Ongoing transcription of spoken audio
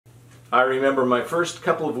I remember my first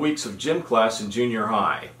couple of weeks of gym class in junior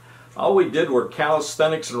high. All we did were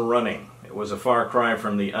calisthenics and running. It was a far cry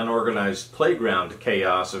from the unorganized playground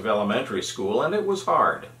chaos of elementary school, and it was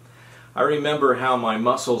hard. I remember how my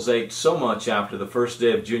muscles ached so much after the first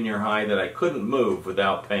day of junior high that I couldn't move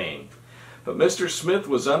without pain. But Mr. Smith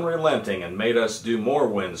was unrelenting and made us do more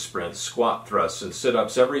wind sprints, squat thrusts, and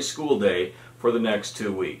sit-ups every school day for the next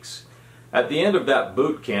 2 weeks. At the end of that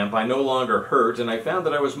boot camp, I no longer hurt, and I found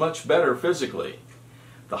that I was much better physically.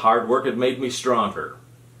 The hard work had made me stronger.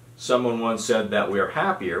 Someone once said that we are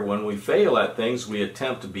happier when we fail at things we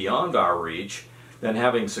attempt beyond our reach than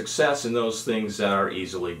having success in those things that are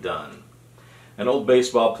easily done. An old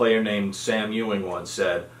baseball player named Sam Ewing once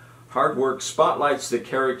said, "Hard work spotlights the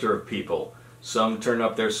character of people. Some turn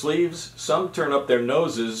up their sleeves, some turn up their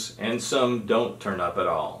noses, and some don't turn up at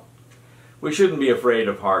all." We shouldn't be afraid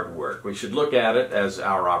of hard work. We should look at it as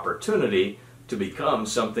our opportunity to become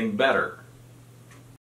something better.